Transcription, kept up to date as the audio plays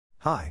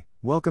Hi,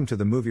 welcome to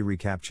the Movie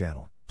Recap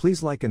channel.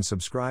 Please like and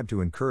subscribe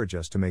to encourage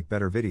us to make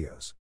better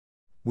videos.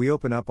 We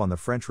open up on the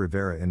French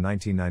Riviera in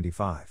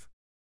 1995.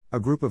 A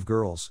group of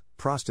girls,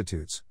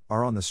 prostitutes,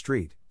 are on the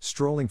street,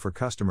 strolling for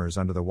customers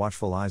under the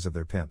watchful eyes of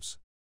their pimps.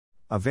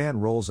 A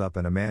van rolls up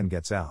and a man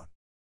gets out.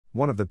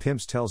 One of the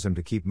pimps tells him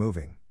to keep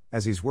moving,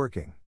 as he's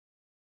working.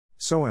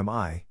 "So am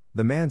I,"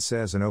 the man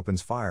says and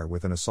opens fire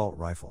with an assault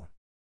rifle.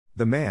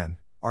 The man,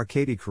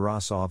 Arkady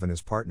Karasov, and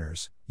his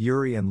partners,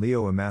 Yuri and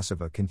Leo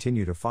Imasova,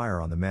 continue to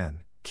fire on the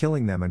men,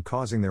 killing them and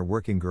causing their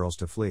working girls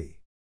to flee.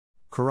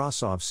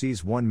 Karasov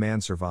sees one man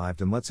survived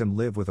and lets him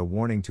live with a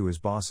warning to his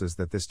bosses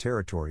that this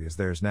territory is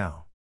theirs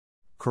now.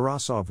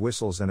 Karasov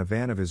whistles and a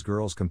van of his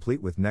girls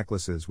complete with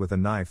necklaces with a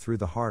knife through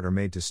the heart are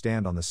made to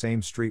stand on the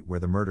same street where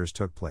the murders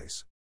took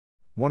place.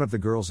 One of the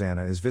girls,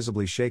 Anna, is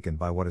visibly shaken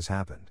by what has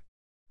happened.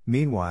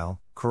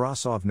 Meanwhile,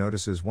 Karasov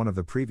notices one of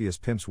the previous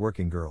pimp's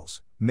working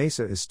girls,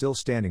 Mesa, is still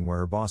standing where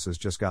her bosses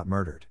just got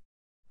murdered.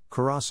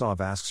 Karasov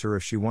asks her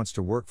if she wants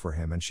to work for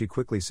him and she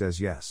quickly says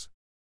yes.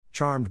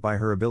 Charmed by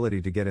her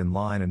ability to get in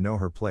line and know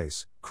her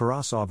place,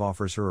 Karasov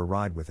offers her a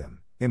ride with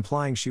him,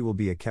 implying she will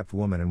be a kept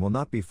woman and will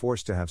not be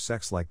forced to have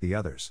sex like the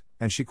others,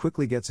 and she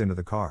quickly gets into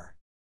the car.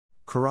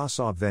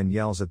 Karasov then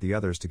yells at the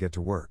others to get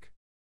to work.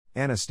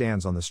 Anna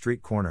stands on the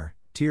street corner,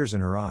 tears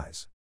in her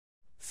eyes.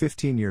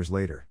 15 years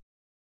later.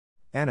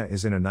 Anna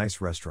is in a nice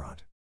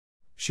restaurant.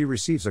 She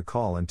receives a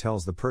call and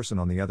tells the person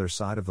on the other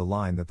side of the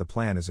line that the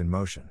plan is in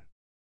motion.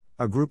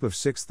 A group of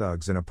 6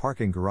 thugs in a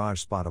parking garage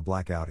spot a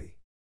black Audi.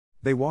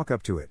 They walk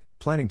up to it,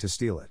 planning to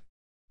steal it.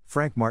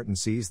 Frank Martin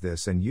sees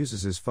this and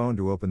uses his phone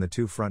to open the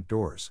 2 front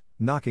doors,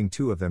 knocking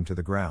 2 of them to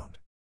the ground.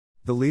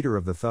 The leader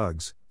of the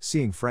thugs,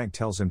 seeing Frank,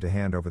 tells him to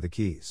hand over the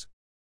keys.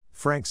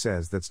 Frank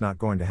says that's not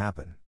going to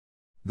happen.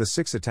 The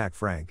 6 attack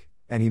Frank,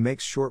 and he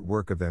makes short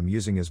work of them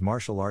using his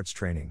martial arts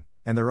training,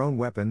 and their own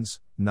weapons,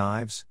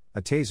 knives,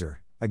 a taser,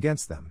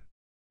 against them.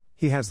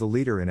 He has the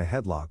leader in a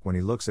headlock when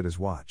he looks at his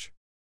watch.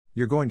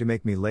 "You're going to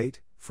make me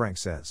late," Frank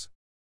says.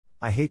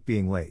 "I hate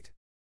being late."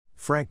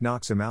 Frank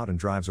knocks him out and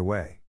drives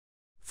away.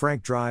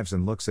 Frank drives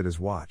and looks at his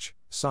watch,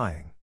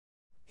 sighing.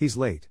 He's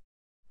late.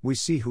 We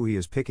see who he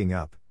is picking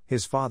up,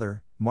 his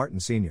father, Martin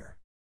Sr.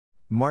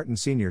 Martin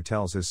Sr.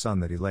 tells his son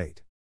that he's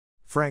late.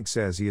 Frank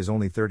says he is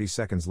only 30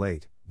 seconds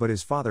late, but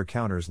his father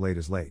counters late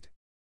is late.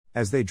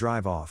 As they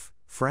drive off,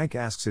 Frank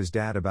asks his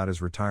dad about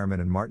his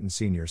retirement and Martin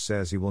Sr.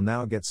 says he will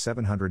now get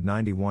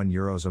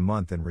 €791 a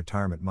month in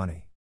retirement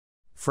money.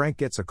 Frank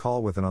gets a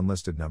call with an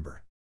unlisted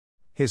number.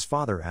 His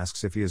father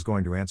asks if he is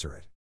going to answer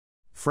it.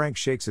 Frank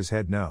shakes his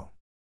head no.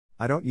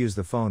 "I don't use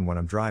the phone when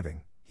I'm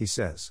driving," he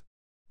says.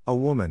 A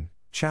woman,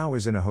 Chow,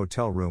 is in a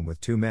hotel room with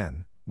 2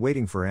 men,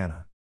 waiting for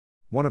Anna.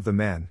 One of the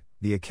men,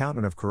 the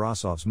accountant of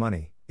Karasov's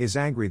money, is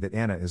angry that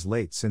Anna is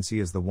late since he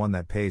is the one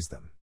that pays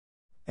them.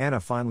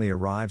 Anna finally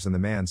arrives and the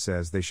man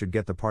says they should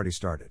get the party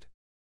started.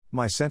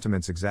 "My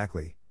sentiments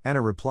exactly,"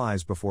 Anna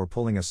replies before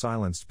pulling a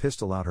silenced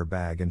pistol out her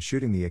bag and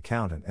shooting the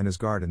accountant and his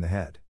guard in the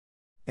head.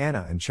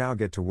 Anna and Chow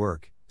get to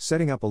work,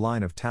 setting up a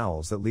line of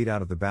towels that lead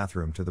out of the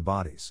bathroom to the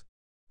bodies.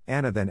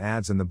 Anna then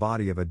adds in the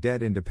body of a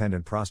dead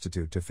independent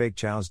prostitute to fake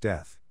Chow's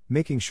death,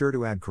 making sure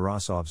to add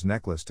Karasov's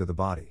necklace to the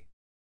body.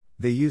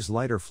 They use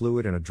lighter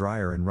fluid and a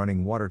dryer and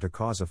running water to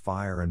cause a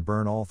fire and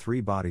burn all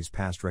 3 bodies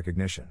past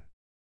recognition.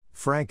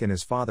 Frank and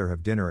his father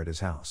have dinner at his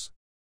house.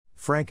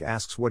 Frank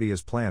asks what he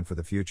has planned for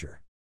the future.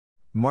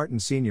 Martin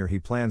Sr. he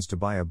plans to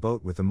buy a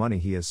boat with the money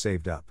he has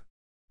saved up.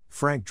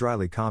 Frank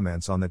dryly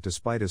comments on that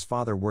despite his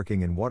father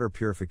working in water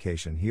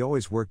purification, he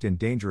always worked in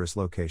dangerous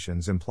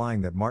locations,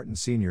 implying that Martin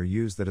Sr.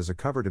 used that as a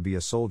cover to be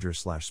a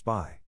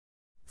soldier/spy.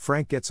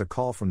 Frank gets a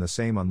call from the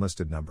same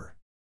unlisted number.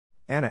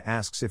 Anna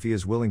asks if he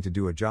is willing to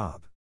do a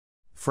job.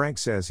 Frank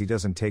says he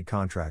doesn't take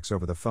contracts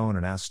over the phone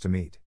and asks to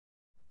meet.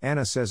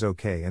 Anna says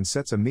okay and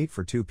sets a meet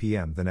for 2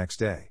 p.m. the next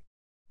day.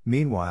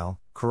 Meanwhile,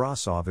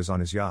 Karasov is on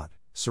his yacht,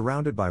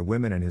 surrounded by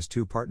women and his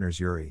 2 partners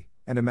Yuri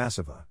and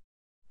Imasova.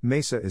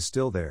 Mesa is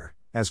still there,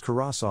 as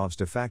Karasov's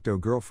de facto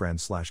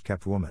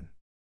girlfriend/kept woman.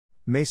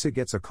 Mesa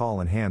gets a call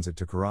and hands it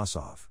to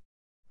Karasov.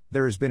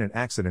 There has been an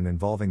accident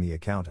involving the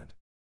accountant.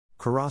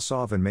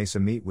 Karasov and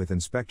Mesa meet with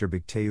Inspector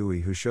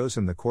Bikteui, who shows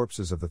him the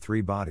corpses of the 3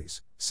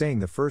 bodies, saying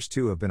the first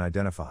 2 have been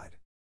identified.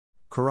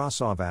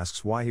 Karasov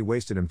asks why he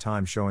wasted him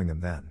time showing them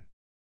then.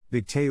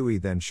 Bikteui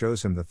then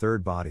shows him the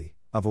 3rd body,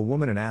 of a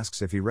woman, and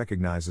asks if he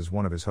recognizes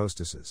one of his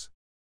hostesses.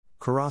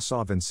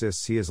 Karasov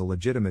insists he is a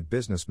legitimate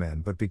businessman,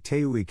 but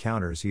Bikteui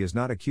counters he is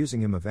not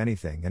accusing him of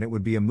anything and it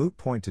would be a moot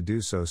point to do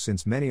so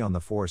since many on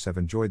the force have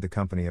enjoyed the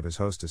company of his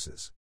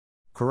hostesses.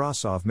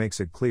 Karasov makes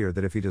it clear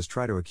that if he does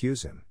try to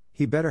accuse him,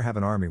 he better have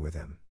an army with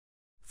him.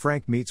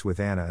 Frank meets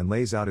with Anna and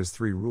lays out his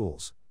 3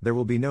 rules. There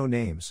will be no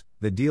names,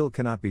 the deal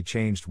cannot be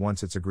changed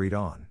once it's agreed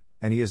on,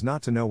 and he is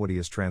not to know what he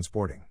is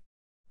transporting.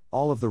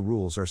 All of the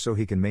rules are so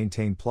he can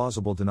maintain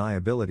plausible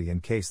deniability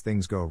in case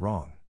things go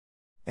wrong.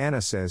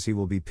 Anna says he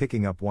will be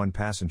picking up 1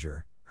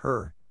 passenger,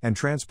 her, and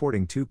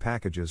transporting 2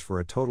 packages for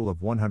a total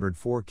of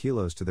 104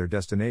 kilos to their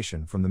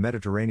destination from the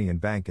Mediterranean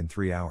bank in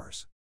 3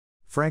 hours.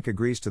 Frank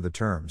agrees to the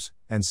terms,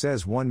 and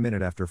says 1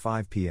 minute after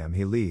 5 p.m.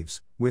 he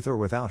leaves, with or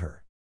without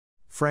her.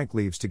 Frank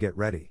leaves to get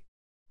ready.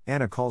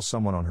 Anna calls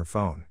someone on her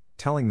phone,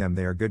 telling them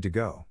they are good to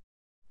go.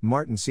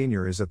 Martin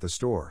Sr. is at the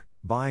store,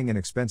 buying an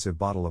expensive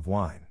bottle of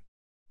wine.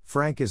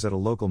 Frank is at a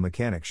local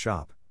mechanic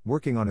shop,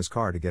 working on his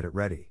car to get it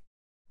ready.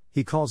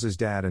 He calls his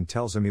dad and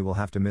tells him he will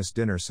have to miss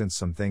dinner since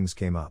some things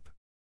came up.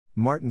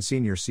 Martin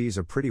Sr. sees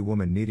a pretty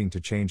woman needing to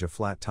change a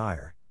flat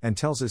tire, and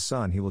tells his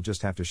son he will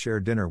just have to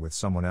share dinner with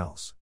someone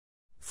else.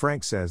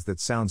 Frank says that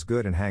sounds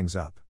good and hangs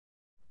up.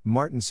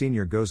 Martin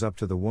Sr. goes up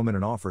to the woman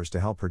and offers to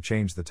help her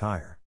change the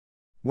tire.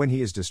 When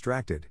he is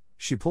distracted,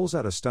 she pulls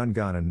out a stun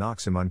gun and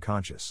knocks him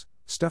unconscious,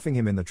 stuffing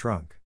him in the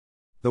trunk.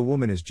 The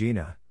woman is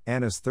Gina,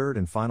 Anna's third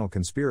and final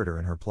conspirator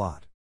in her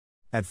plot.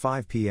 At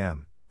 5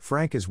 p.m.,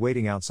 Frank is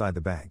waiting outside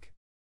the bank.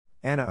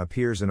 Anna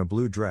appears in a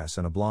blue dress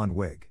and a blonde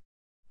wig.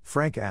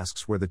 Frank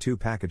asks where the 2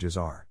 packages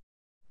are.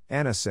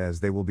 Anna says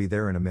they will be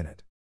there in a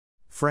minute.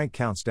 Frank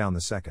counts down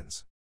the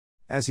seconds.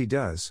 As he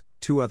does,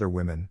 2 other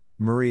women,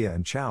 Maria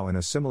and Chow in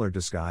a similar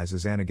disguise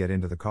as Anna, get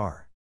into the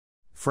car.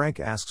 Frank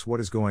asks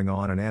what is going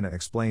on and Anna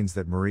explains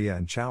that Maria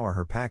and Chow are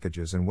her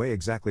packages and weigh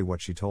exactly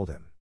what she told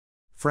him.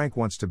 Frank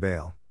wants to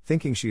bail,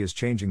 thinking she is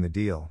changing the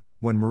deal,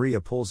 when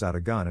Maria pulls out a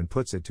gun and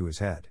puts it to his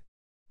head.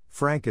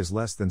 Frank is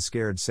less than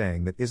scared,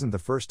 saying that isn't the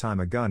first time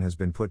a gun has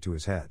been put to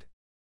his head.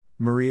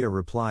 Maria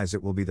replies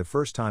it will be the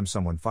first time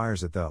someone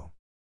fires it though.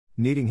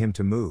 Needing him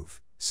to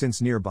move,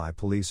 since nearby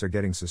police are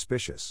getting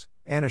suspicious,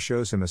 Anna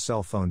shows him a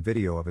cell phone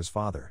video of his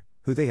father,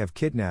 who they have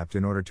kidnapped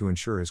in order to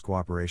ensure his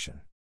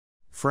cooperation.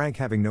 Frank,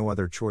 having no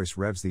other choice,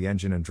 revs the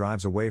engine and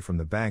drives away from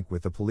the bank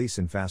with the police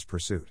in fast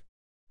pursuit.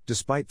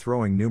 Despite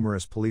throwing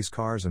numerous police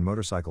cars and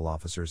motorcycle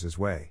officers his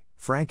way,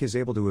 Frank is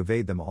able to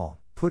evade them all,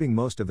 putting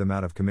most of them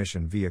out of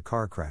commission via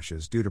car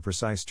crashes due to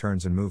precise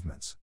turns and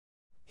movements.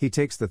 He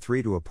takes the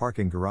 3 to a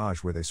parking garage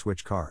where they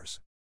switch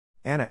cars.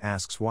 Anna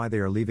asks why they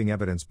are leaving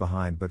evidence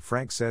behind, but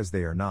Frank says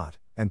they are not,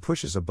 and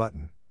pushes a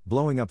button,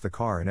 blowing up the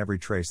car and every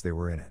trace they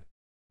were in it.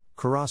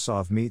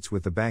 Karasov meets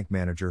with the bank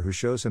manager, who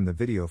shows him the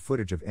video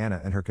footage of Anna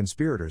and her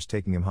conspirators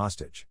taking him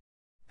hostage.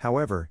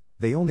 However,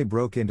 they only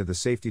broke into the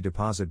safety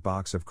deposit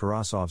box of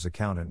Karasov's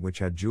accountant, which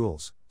had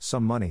jewels,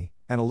 some money,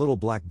 and a little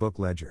black book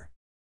ledger.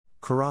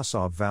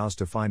 Karasov vows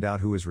to find out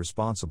who is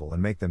responsible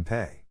and make them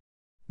pay.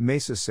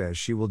 Mesa says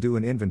she will do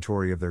an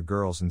inventory of their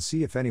girls and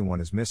see if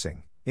anyone is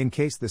missing, in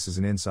case this is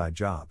an inside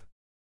job.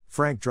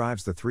 Frank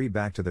drives the 3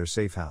 back to their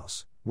safe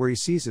house, where he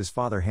sees his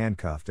father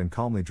handcuffed and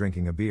calmly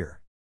drinking a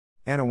beer.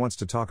 Anna wants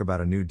to talk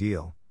about a new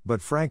deal,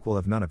 but Frank will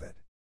have none of it.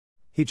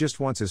 He just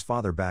wants his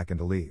father back and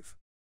to leave.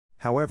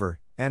 However,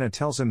 Anna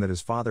tells him that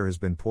his father has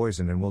been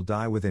poisoned and will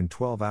die within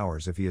 12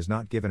 hours if he is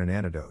not given an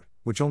antidote,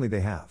 which only they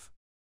have.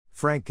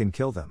 Frank can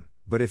kill them,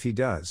 but if he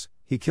does,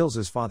 he kills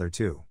his father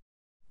too.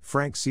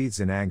 Frank seethes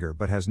in anger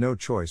but has no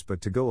choice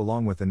but to go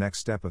along with the next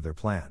step of their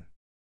plan.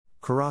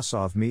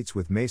 Karasov meets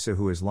with Mesa,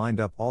 who has lined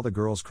up all the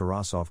girls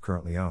Karasov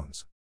currently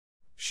owns.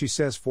 She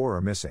says 4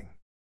 are missing.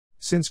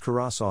 Since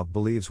Karasov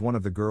believes one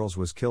of the girls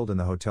was killed in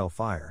the hotel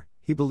fire,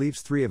 he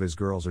believes 3 of his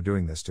girls are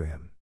doing this to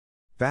him.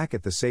 Back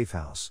at the safe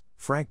house,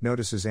 Frank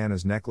notices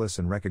Anna's necklace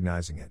and,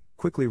 recognizing it,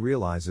 quickly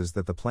realizes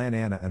that the plan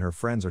Anna and her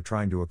friends are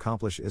trying to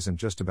accomplish isn't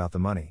just about the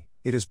money,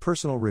 it is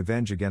personal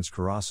revenge against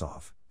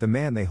Karasov, the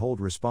man they hold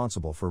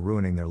responsible for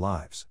ruining their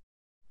lives.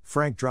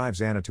 Frank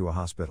drives Anna to a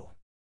hospital.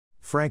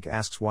 Frank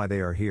asks why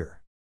they are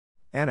here.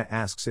 Anna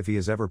asks if he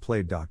has ever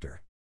played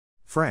doctor.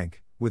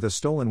 Frank, with a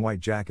stolen white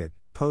jacket,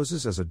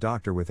 poses as a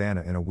doctor with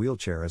Anna in a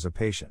wheelchair as a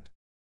patient.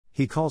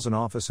 He calls an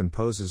office and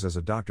poses as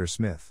a Dr.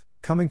 Smith,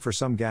 coming for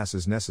some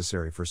gases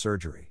necessary for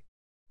surgery.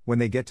 When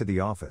they get to the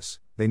office,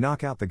 they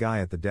knock out the guy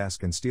at the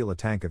desk and steal a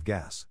tank of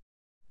gas.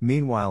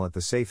 Meanwhile, at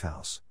the safe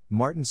house,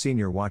 Martin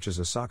Sr. watches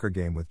a soccer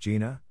game with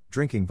Gina,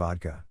 drinking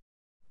vodka.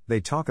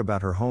 They talk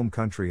about her home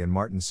country and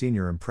Martin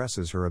Sr.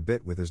 impresses her a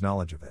bit with his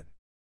knowledge of it.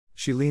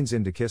 She leans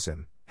in to kiss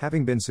him,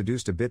 having been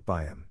seduced a bit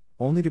by him,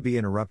 only to be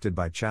interrupted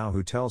by Chow,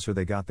 who tells her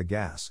they got the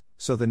gas,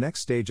 so the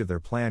next stage of their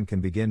plan can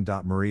begin.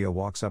 Maria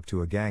walks up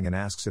to a gang and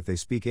asks if they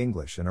speak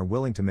English and are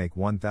willing to make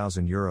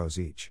 1,000 euros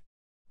each.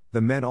 The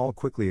men all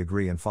quickly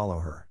agree and follow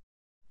her.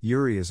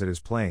 Yuri is at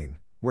his plane,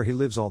 where he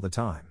lives all the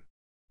time.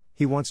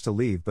 He wants to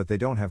leave but they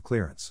don't have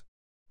clearance.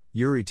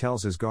 Yuri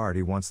tells his guard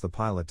he wants the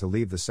pilot to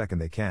leave the second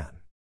they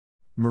can.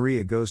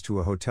 Maria goes to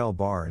a hotel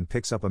bar and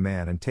picks up a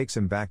man and takes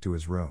him back to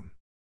his room.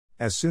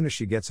 As soon as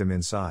she gets him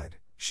inside,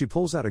 she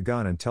pulls out a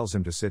gun and tells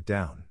him to sit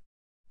down.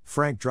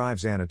 Frank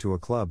drives Anna to a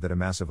club that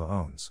Amassiva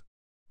owns.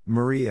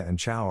 Maria and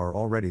Chow are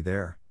already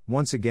there,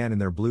 once again in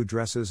their blue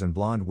dresses and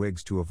blonde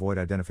wigs to avoid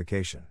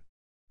identification.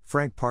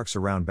 Frank parks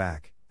around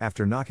back,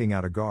 after knocking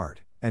out a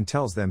guard, and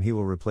tells them he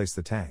will replace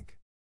the tank.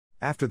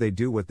 After they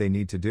do what they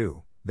need to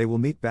do, they will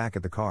meet back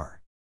at the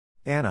car.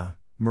 Anna,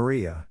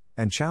 Maria,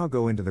 and Chow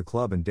go into the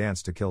club and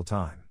dance to kill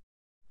time.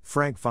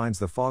 Frank finds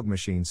the fog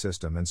machine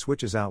system and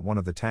switches out one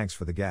of the tanks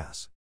for the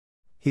gas.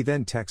 He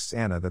then texts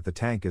Anna that the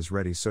tank is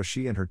ready, so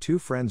she and her 2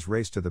 friends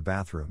race to the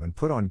bathroom and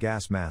put on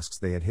gas masks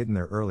they had hidden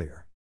there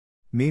earlier.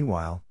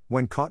 Meanwhile,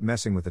 when caught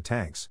messing with the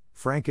tanks,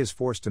 Frank is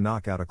forced to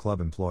knock out a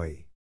club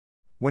employee.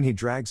 When he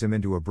drags him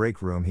into a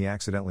break room, he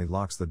accidentally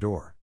locks the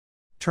door.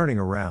 Turning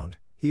around,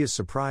 he is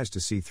surprised to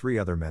see 3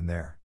 other men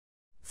there.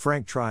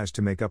 Frank tries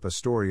to make up a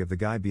story of the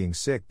guy being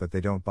sick, but they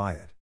don't buy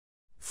it.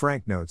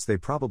 Frank notes they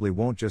probably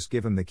won't just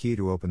give him the key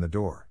to open the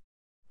door.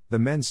 The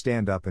men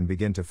stand up and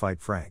begin to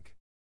fight Frank.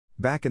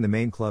 Back in the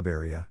main club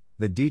area,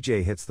 the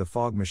DJ hits the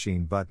fog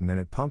machine button and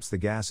it pumps the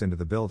gas into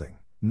the building,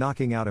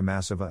 knocking out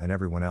Imasova and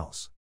everyone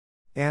else.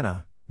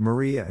 Anna,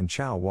 Maria and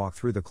Chow walk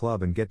through the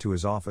club and get to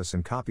his office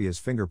and copy his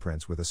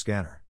fingerprints with a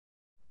scanner.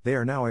 They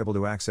are now able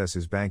to access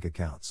his bank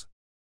accounts.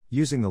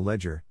 Using the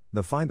ledger,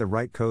 they find the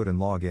right code and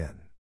log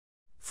in.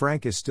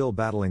 Frank is still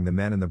battling the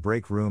men in the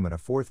break room and a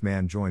 4th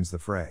man joins the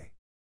fray.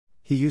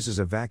 He uses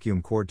a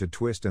vacuum cord to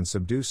twist and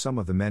subdue some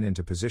of the men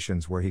into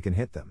positions where he can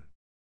hit them.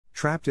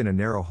 Trapped in a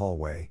narrow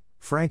hallway,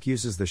 Frank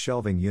uses the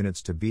shelving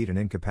units to beat and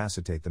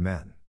incapacitate the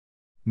men.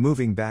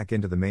 Moving back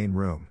into the main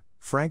room,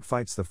 Frank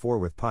fights the 4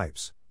 with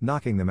pipes,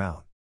 knocking them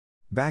out.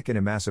 Back in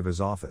Imasova's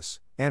office,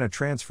 Anna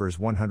transfers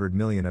 100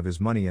 million of his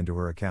money into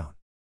her account.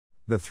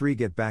 The 3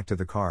 get back to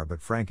the car,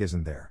 but Frank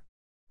isn't there.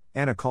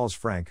 Anna calls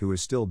Frank, who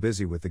is still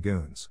busy with the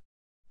goons.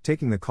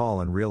 Taking the call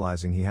and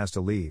realizing he has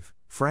to leave,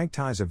 Frank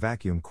ties a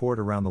vacuum cord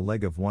around the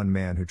leg of one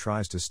man who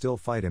tries to still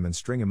fight him and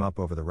string him up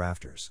over the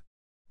rafters.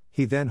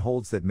 He then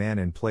holds that man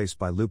in place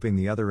by looping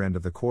the other end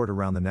of the cord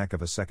around the neck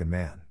of a second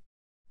man.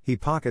 He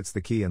pockets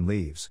the key and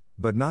leaves,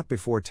 but not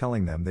before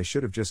telling them they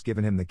should have just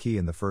given him the key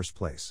in the first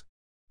place.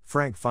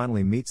 Frank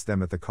finally meets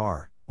them at the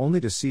car, only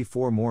to see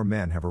 4 more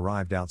men have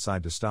arrived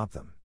outside to stop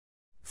them.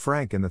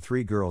 Frank and the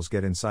 3 girls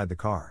get inside the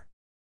car.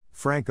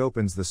 Frank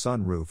opens the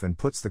sunroof and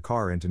puts the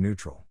car into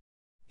neutral.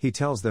 He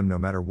tells them no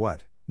matter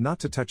what, not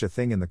to touch a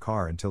thing in the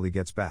car until he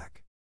gets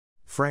back.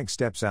 Frank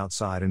steps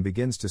outside and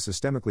begins to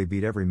systemically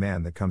beat every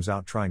man that comes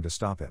out trying to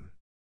stop him.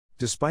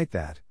 Despite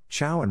that,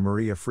 Chow and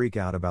Maria freak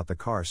out about the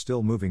car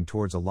still moving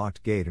towards a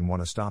locked gate and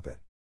want to stop it.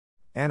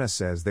 Anna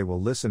says they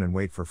will listen and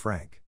wait for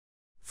Frank.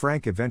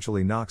 Frank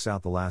eventually knocks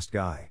out the last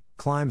guy,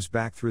 climbs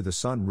back through the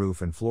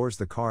sunroof and floors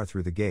the car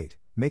through the gate,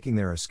 making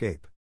their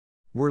escape.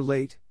 "We're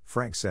late,"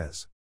 Frank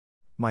says.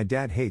 "My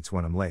dad hates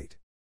when I'm late."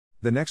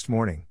 The next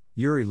morning,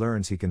 Yuri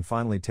learns he can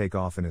finally take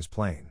off in his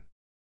plane.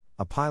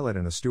 A pilot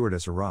and a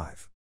stewardess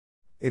arrive.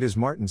 It is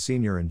Martin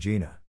Sr. and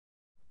Gina.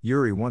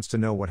 Yuri wants to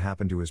know what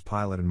happened to his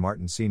pilot and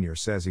Martin Sr.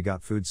 says he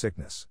got food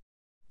sickness.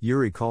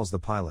 Yuri calls the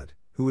pilot,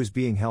 who is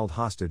being held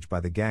hostage by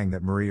the gang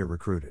that Maria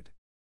recruited.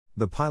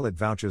 The pilot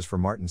vouches for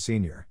Martin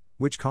Sr.,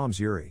 which calms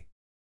Yuri.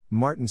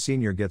 Martin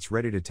Sr. gets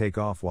ready to take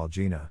off while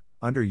Gina,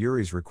 under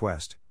Yuri's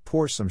request,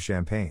 pours some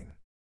champagne.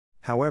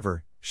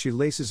 However, she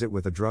laces it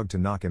with a drug to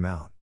knock him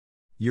out.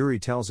 Yuri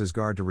tells his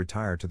guard to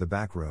retire to the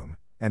back room,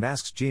 and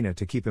asks Gina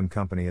to keep him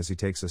company as he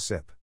takes a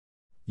sip.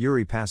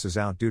 Yuri passes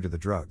out due to the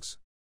drugs.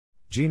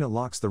 Gina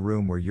locks the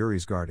room where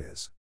Yuri's guard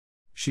is.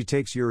 She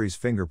takes Yuri's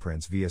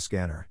fingerprints via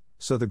scanner,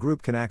 so the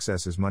group can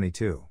access his money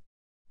too.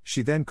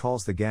 She then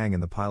calls the gang in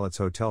the pilot's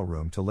hotel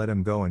room to let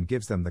him go and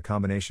gives them the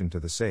combination to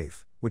the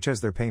safe, which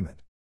has their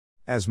payment.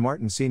 As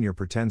Martin Sr.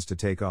 pretends to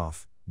take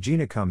off,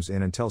 Gina comes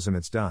in and tells him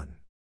it's done.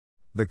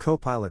 The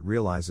co-pilot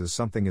realizes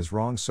something is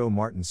wrong, so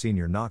Martin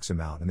Sr. knocks him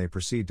out and they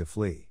proceed to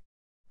flee.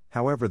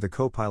 However, the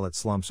co-pilot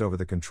slumps over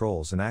the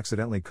controls and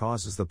accidentally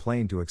causes the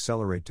plane to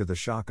accelerate to the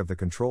shock of the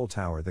control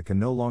tower that can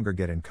no longer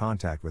get in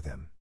contact with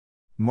him.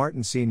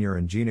 Martin Sr.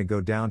 and Gina go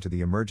down to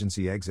the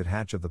emergency exit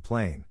hatch of the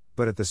plane,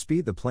 but at the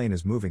speed the plane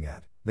is moving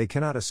at, they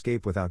cannot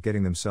escape without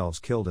getting themselves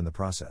killed in the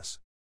process.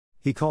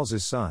 He calls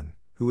his son,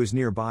 who is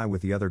nearby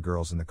with the other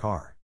girls in the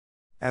car.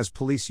 As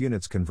police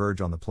units converge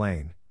on the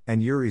plane,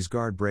 and Yuri's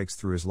guard breaks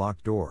through his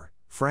locked door,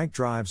 Frank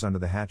drives under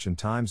the hatch and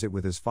times it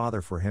with his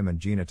father for him and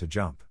Gina to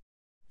jump.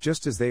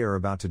 Just as they are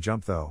about to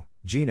jump though,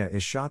 Gina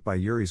is shot by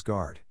Yuri's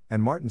guard,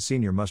 and Martin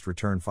Sr. must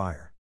return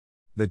fire.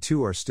 The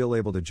 2 are still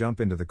able to jump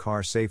into the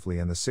car safely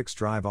and the 6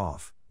 drive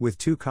off, with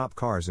 2 cop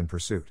cars in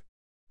pursuit.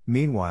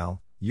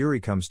 Meanwhile,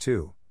 Yuri comes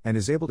to, and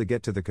is able to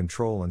get to the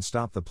control and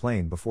stop the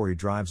plane before he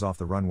drives off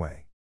the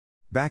runway.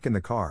 Back in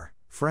the car,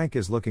 Frank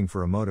is looking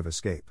for a mode of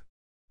escape.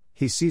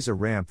 He sees a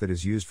ramp that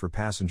is used for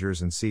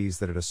passengers and sees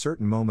that at a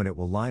certain moment it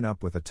will line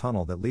up with a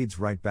tunnel that leads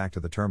right back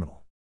to the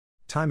terminal.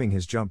 Timing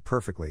his jump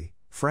perfectly,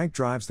 Frank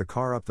drives the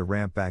car up the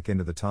ramp back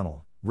into the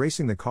tunnel,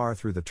 racing the car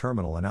through the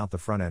terminal and out the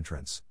front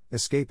entrance,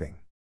 escaping.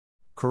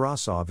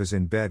 Karasov is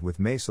in bed with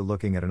Mesa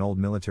looking at an old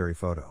military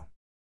photo.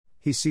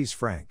 He sees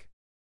Frank.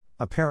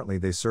 Apparently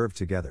they served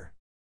together.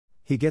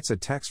 He gets a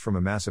text from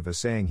Imasova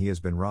saying he has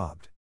been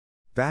robbed.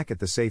 Back at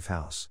the safe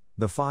house,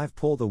 the 5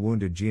 pull the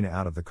wounded Gina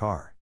out of the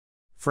car.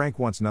 Frank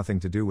wants nothing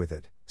to do with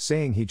it,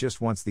 saying he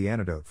just wants the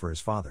antidote for his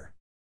father.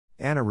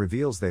 Anna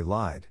reveals they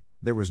lied,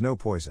 there was no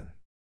poison.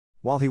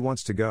 While he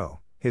wants to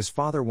go, his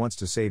father wants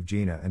to save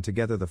Gina and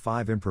together the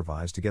 5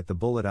 improvise to get the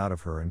bullet out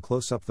of her and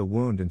close up the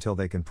wound until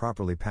they can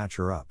properly patch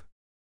her up.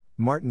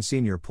 Martin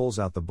Sr. pulls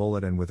out the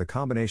bullet and with a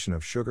combination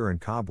of sugar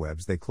and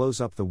cobwebs they close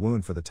up the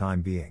wound for the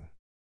time being.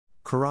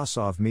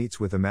 Karasov meets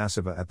with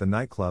Imasova at the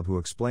nightclub, who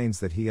explains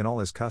that he and all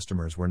his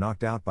customers were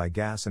knocked out by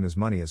gas and his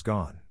money is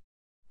gone.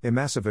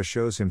 Imasova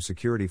shows him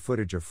security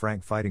footage of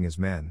Frank fighting his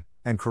men,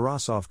 and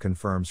Karasov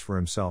confirms for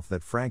himself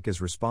that Frank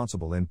is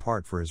responsible in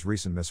part for his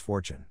recent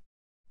misfortune.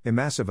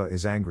 Imasova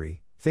is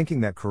angry,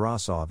 thinking that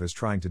Karasov is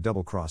trying to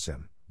double-cross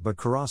him, but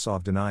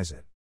Karasov denies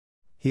it.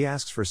 He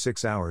asks for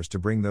 6 hours to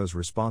bring those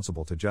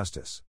responsible to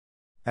justice.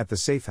 At the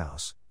safe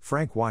house,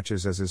 Frank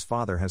watches as his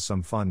father has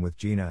some fun with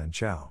Gina and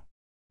Chow.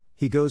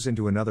 He goes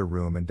into another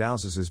room and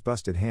douses his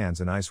busted hands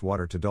in ice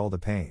water to dull the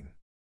pain.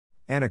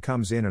 Anna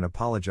comes in and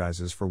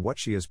apologizes for what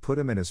she has put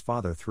him and his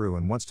father through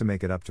and wants to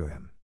make it up to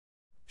him.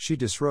 She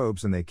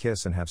disrobes and they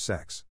kiss and have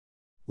sex.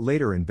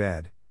 Later in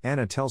bed,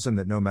 Anna tells him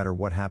that no matter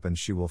what happens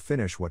she will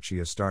finish what she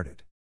has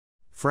started.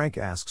 Frank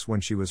asks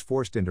when she was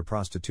forced into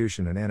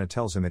prostitution and Anna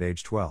tells him at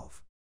age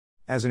 12.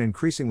 As an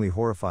increasingly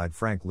horrified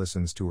Frank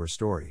listens to her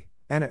story,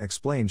 Anna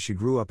explains she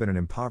grew up in an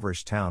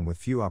impoverished town with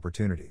few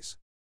opportunities.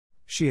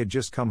 She had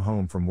just come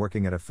home from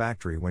working at a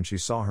factory when she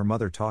saw her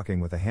mother talking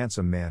with a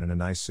handsome man in a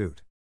nice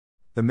suit.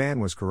 The man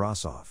was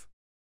Karasov.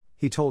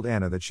 He told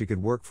Anna that she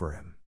could work for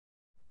him.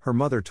 Her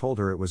mother told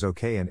her it was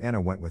okay and Anna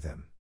went with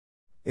him.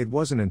 It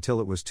wasn't until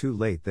it was too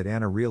late that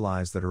Anna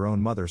realized that her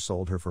own mother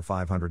sold her for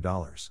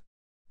 $500.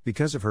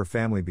 Because of her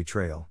family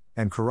betrayal,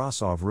 and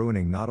Karasov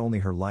ruining not only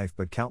her life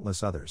but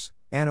countless others,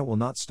 Anna will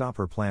not stop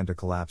her plan to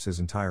collapse his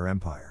entire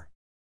empire.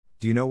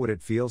 Do you know what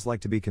it feels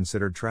like to be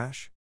considered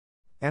trash?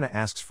 Anna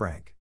asks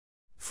Frank.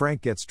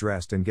 Frank gets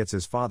dressed and gets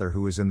his father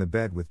who is in the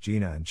bed with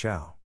Gina and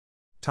Chow.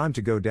 Time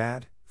to go,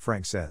 Dad,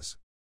 Frank says.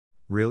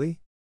 Really?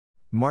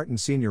 Martin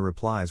Sr.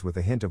 replies with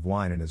a hint of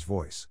whine in his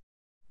voice.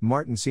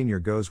 Martin Sr.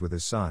 goes with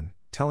his son,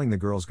 telling the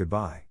girls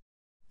goodbye.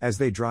 As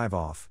they drive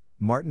off,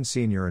 Martin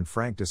Sr. and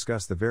Frank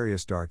discuss the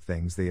various dark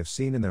things they have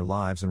seen in their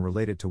lives and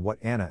relate it to what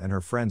Anna and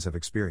her friends have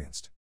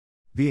experienced.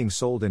 Being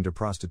sold into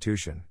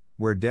prostitution,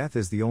 where death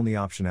is the only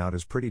option out,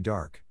 is pretty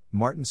dark,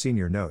 Martin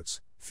Sr.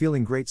 notes,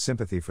 feeling great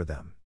sympathy for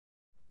them.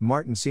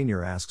 Martin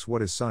Sr. asks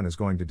what his son is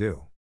going to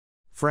do.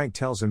 Frank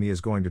tells him he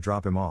is going to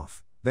drop him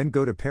off, then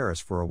go to Paris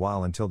for a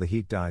while until the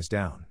heat dies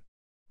down.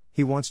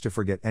 He wants to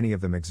forget any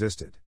of them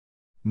existed.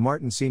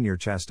 Martin Sr.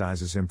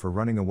 chastises him for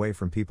running away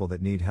from people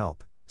that need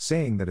help,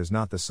 saying that is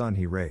not the son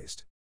he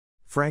raised.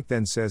 Frank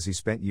then says he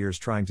spent years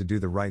trying to do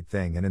the right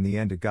thing and in the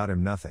end it got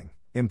him nothing,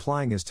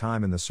 implying his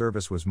time in the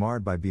service was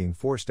marred by being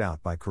forced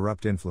out by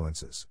corrupt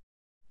influences.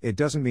 It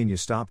doesn't mean you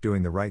stop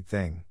doing the right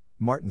thing,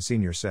 Martin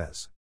Sr.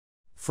 says.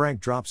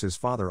 Frank drops his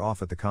father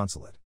off at the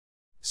consulate.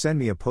 Send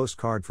me a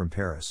postcard from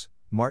Paris,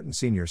 Martin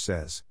Sr.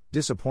 says,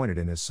 disappointed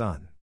in his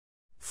son.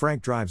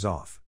 Frank drives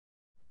off.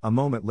 A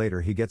moment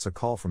later he gets a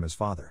call from his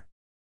father.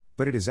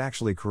 But it is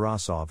actually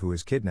Karasov who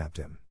has kidnapped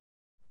him.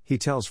 He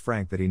tells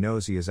Frank that he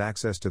knows he has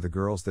access to the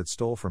girls that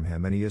stole from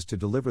him and he is to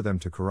deliver them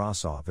to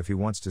Karasov if he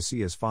wants to see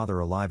his father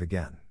alive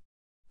again.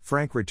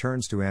 Frank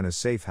returns to Anna's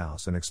safe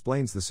house and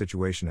explains the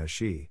situation as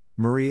she,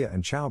 Maria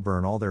and Chow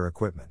burn all their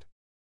equipment.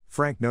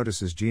 Frank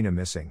notices Gina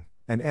missing,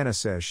 and Anna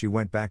says she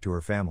went back to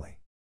her family.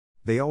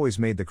 They always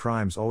made the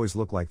crimes always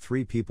look like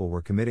 3 people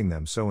were committing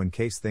them, so in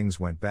case things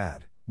went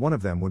bad, one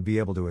of them would be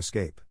able to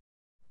escape.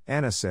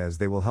 Anna says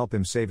they will help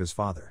him save his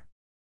father.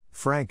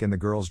 Frank and the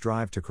girls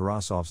drive to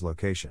Karasov's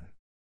location.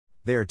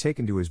 They are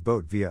taken to his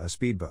boat via a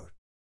speedboat.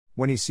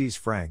 When he sees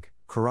Frank,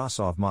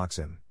 Karasov mocks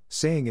him,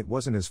 saying it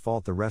wasn't his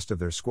fault the rest of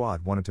their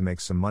squad wanted to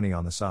make some money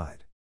on the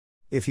side.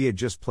 If he had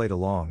just played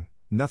along,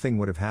 nothing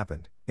would have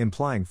happened,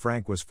 implying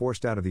Frank was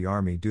forced out of the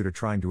army due to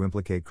trying to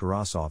implicate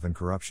Karasov in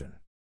corruption.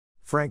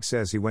 Frank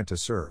says he went to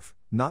serve,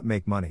 not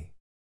make money.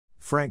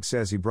 Frank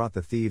says he brought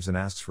the thieves and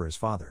asks for his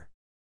father.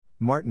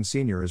 Martin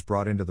Sr. is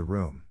brought into the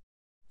room.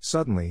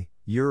 Suddenly,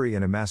 Yuri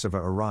and Imasova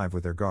arrive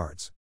with their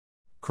guards.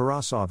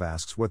 Karasov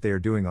asks what they are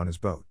doing on his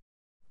boat.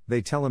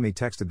 They tell him he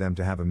texted them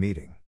to have a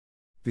meeting.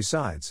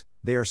 Besides,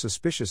 they are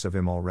suspicious of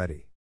him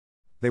already.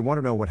 They want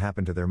to know what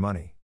happened to their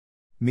money.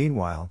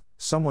 Meanwhile,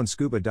 someone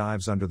scuba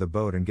dives under the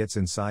boat and gets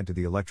inside to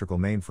the electrical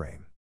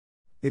mainframe.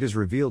 It is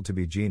revealed to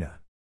be Gina.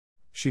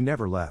 She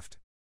never left.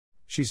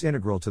 She's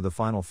integral to the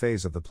final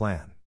phase of the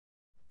plan.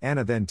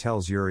 Anna then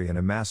tells Yuri and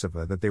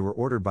Imasova that they were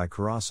ordered by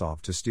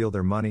Karasov to steal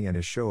their money and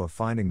his show of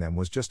finding them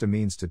was just a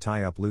means to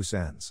tie up loose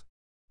ends.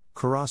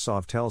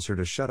 Karasov tells her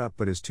to shut up,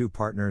 but his 2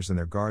 partners and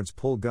their guards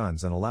pull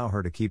guns and allow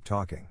her to keep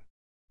talking.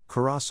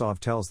 Karasov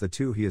tells the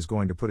 2 he is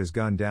going to put his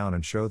gun down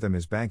and show them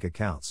his bank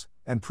accounts,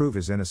 and prove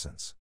his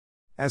innocence.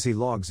 As he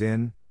logs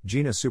in,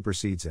 Gina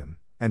supersedes him,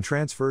 and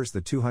transfers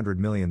the $200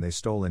 million they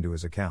stole into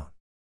his account.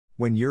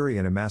 When Yuri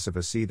and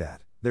Imasova see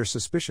that, their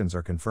suspicions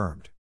are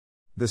confirmed.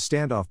 The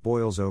standoff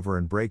boils over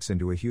and breaks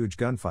into a huge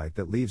gunfight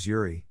that leaves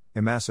Yuri,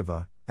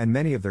 Imasova, and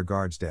many of their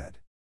guards dead.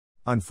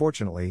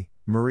 Unfortunately,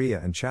 Maria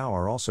and Chow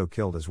are also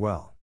killed as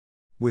well.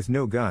 With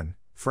no gun,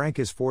 Frank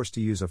is forced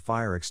to use a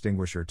fire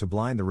extinguisher to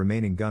blind the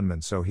remaining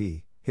gunmen so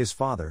he, his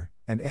father,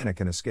 and Anna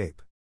can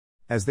escape.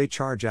 As they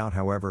charge out,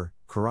 however,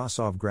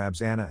 Karasov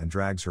grabs Anna and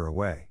drags her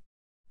away.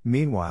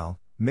 Meanwhile,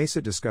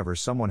 Mesa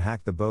discovers someone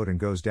hacked the boat and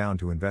goes down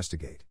to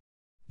investigate.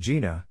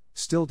 Gina,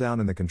 still down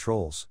in the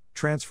controls,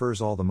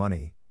 transfers all the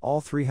money,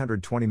 all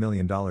 $320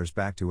 million,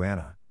 back to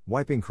Anna,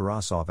 wiping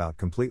Karasov out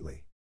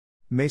completely.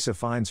 Mesa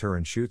finds her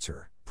and shoots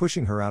her,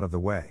 pushing her out of the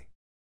way.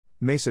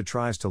 Mesa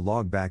tries to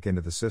log back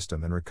into the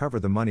system and recover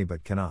the money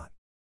but cannot.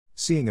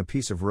 Seeing a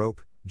piece of rope,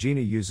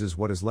 Gina uses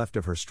what is left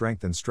of her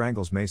strength and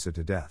strangles Mesa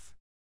to death.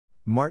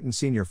 Martin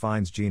Sr.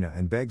 finds Gina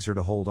and begs her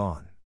to hold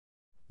on.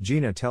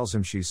 Gina tells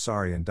him she's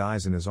sorry and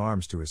dies in his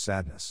arms to his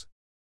sadness.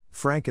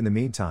 Frank in the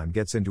meantime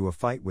gets into a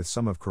fight with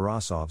some of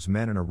Karasov's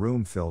men in a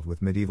room filled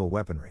with medieval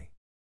weaponry.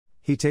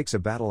 He takes a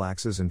battle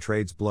axes and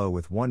trades blow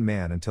with one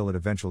man until it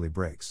eventually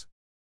breaks.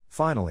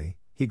 Finally,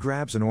 he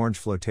grabs an orange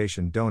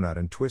flotation donut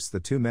and twists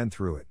the two men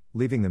through it,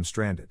 leaving them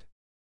stranded.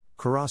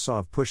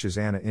 Karasov pushes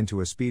Anna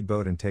into a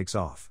speedboat and takes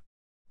off.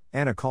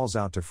 Anna calls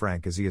out to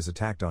Frank as he is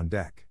attacked on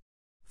deck.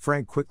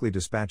 Frank quickly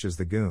dispatches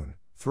the goon,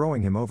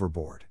 throwing him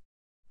overboard.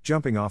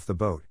 Jumping off the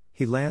boat,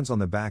 he lands on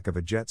the back of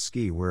a jet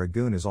ski where a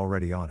goon is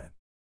already on it.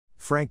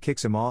 Frank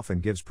kicks him off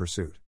and gives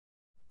pursuit.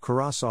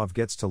 Karasov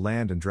gets to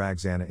land and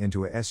drags Anna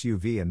into a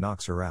SUV and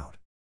knocks her out.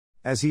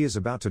 As he is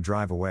about to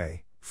drive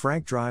away,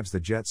 Frank drives the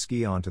jet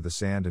ski onto the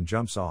sand and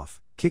jumps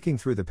off, kicking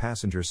through the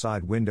passenger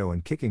side window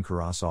and kicking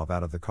Karasov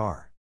out of the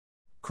car.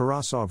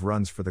 Karasov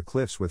runs for the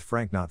cliffs with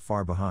Frank not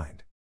far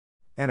behind.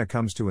 Anna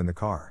comes to in the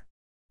car.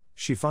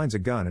 She finds a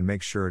gun and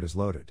makes sure it is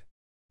loaded.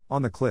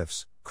 On the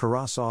cliffs,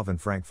 Karasov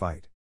and Frank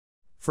fight.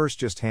 First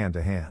just hand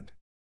to hand.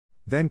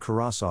 Then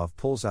Karasov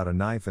pulls out a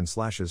knife and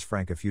slashes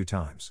Frank a few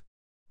times.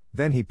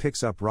 Then he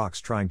picks up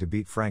rocks trying to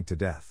beat Frank to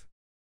death.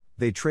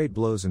 They trade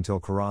blows until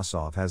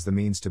Karasov has the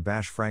means to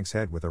bash Frank's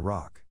head with a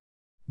rock.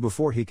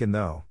 Before he can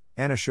though,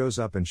 Anna shows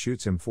up and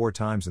shoots him 4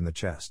 times in the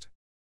chest.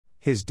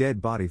 His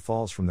dead body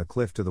falls from the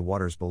cliff to the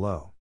waters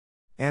below.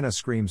 Anna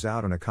screams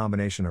out in a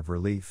combination of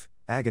relief,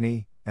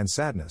 agony, and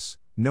sadness,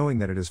 knowing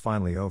that it is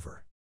finally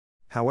over.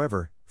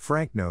 However,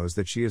 Frank knows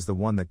that she is the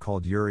one that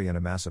called Yuri and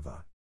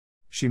Amasova.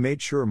 She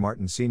made sure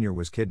Martin Sr.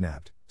 was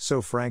kidnapped,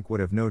 so Frank would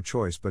have no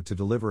choice but to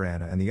deliver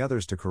Anna and the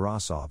others to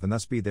Karasov and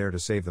thus be there to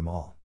save them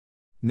all.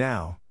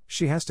 Now,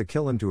 she has to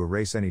kill him to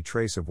erase any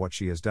trace of what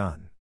she has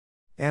done.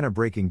 Anna,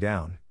 breaking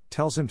down,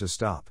 tells him to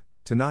stop,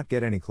 to not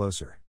get any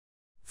closer.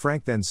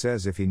 Frank then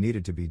says if he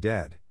needed to be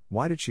dead,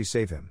 why did she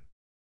save him?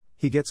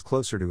 He gets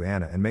closer to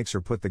Anna and makes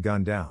her put the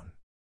gun down.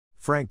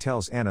 Frank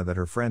tells Anna that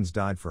her friends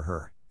died for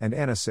her, and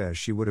Anna says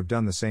she would have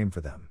done the same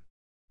for them.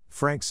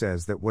 Frank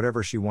says that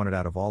whatever she wanted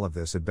out of all of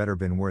this had better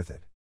been worth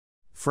it.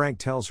 Frank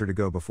tells her to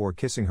go before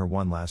kissing her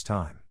one last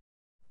time.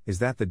 Is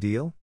that the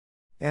deal?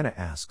 Anna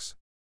asks.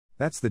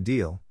 That's the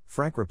deal,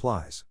 Frank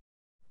replies.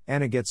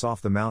 Anna gets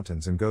off the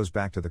mountains and goes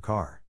back to the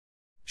car.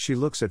 She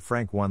looks at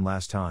Frank one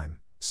last time,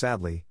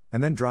 sadly,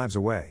 and then drives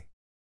away.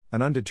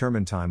 An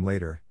undetermined time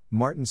later,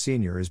 Martin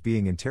Sr. is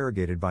being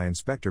interrogated by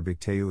Inspector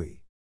Bikteui.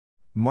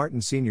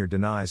 Martin Sr.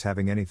 denies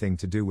having anything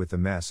to do with the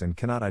mess and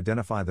cannot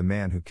identify the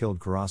man who killed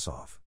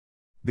Karasov.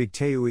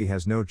 Bikteui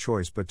has no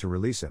choice but to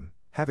release him,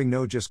 having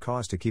no just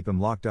cause to keep him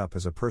locked up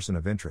as a person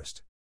of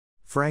interest.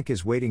 Frank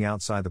is waiting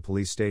outside the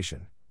police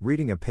station,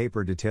 reading a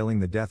paper detailing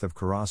the death of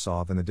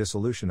Karasov and the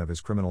dissolution of his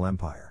criminal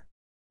empire.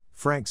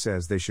 Frank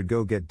says they should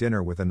go get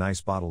dinner with a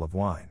nice bottle of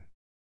wine.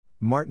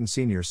 Martin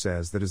Sr.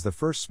 says that is the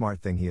first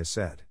smart thing he has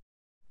said.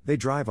 They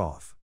drive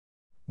off.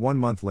 1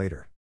 month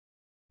later.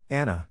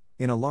 Anna,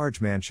 in a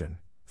large mansion,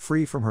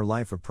 free from her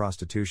life of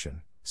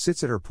prostitution,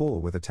 sits at her pool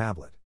with a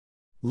tablet.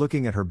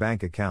 Looking at her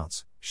bank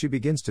accounts, she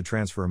begins to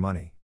transfer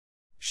money.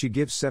 She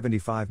gives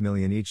 75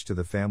 million each to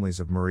the families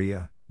of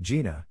Maria,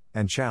 Gina,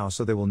 and Chow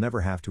so they will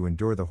never have to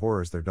endure the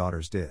horrors their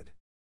daughters did.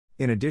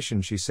 In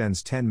addition, she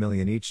sends 10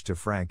 million each to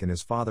Frank and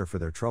his father for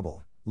their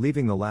trouble,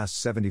 leaving the last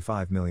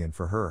 75 million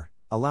for her,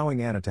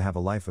 allowing Anna to have a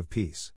life of peace.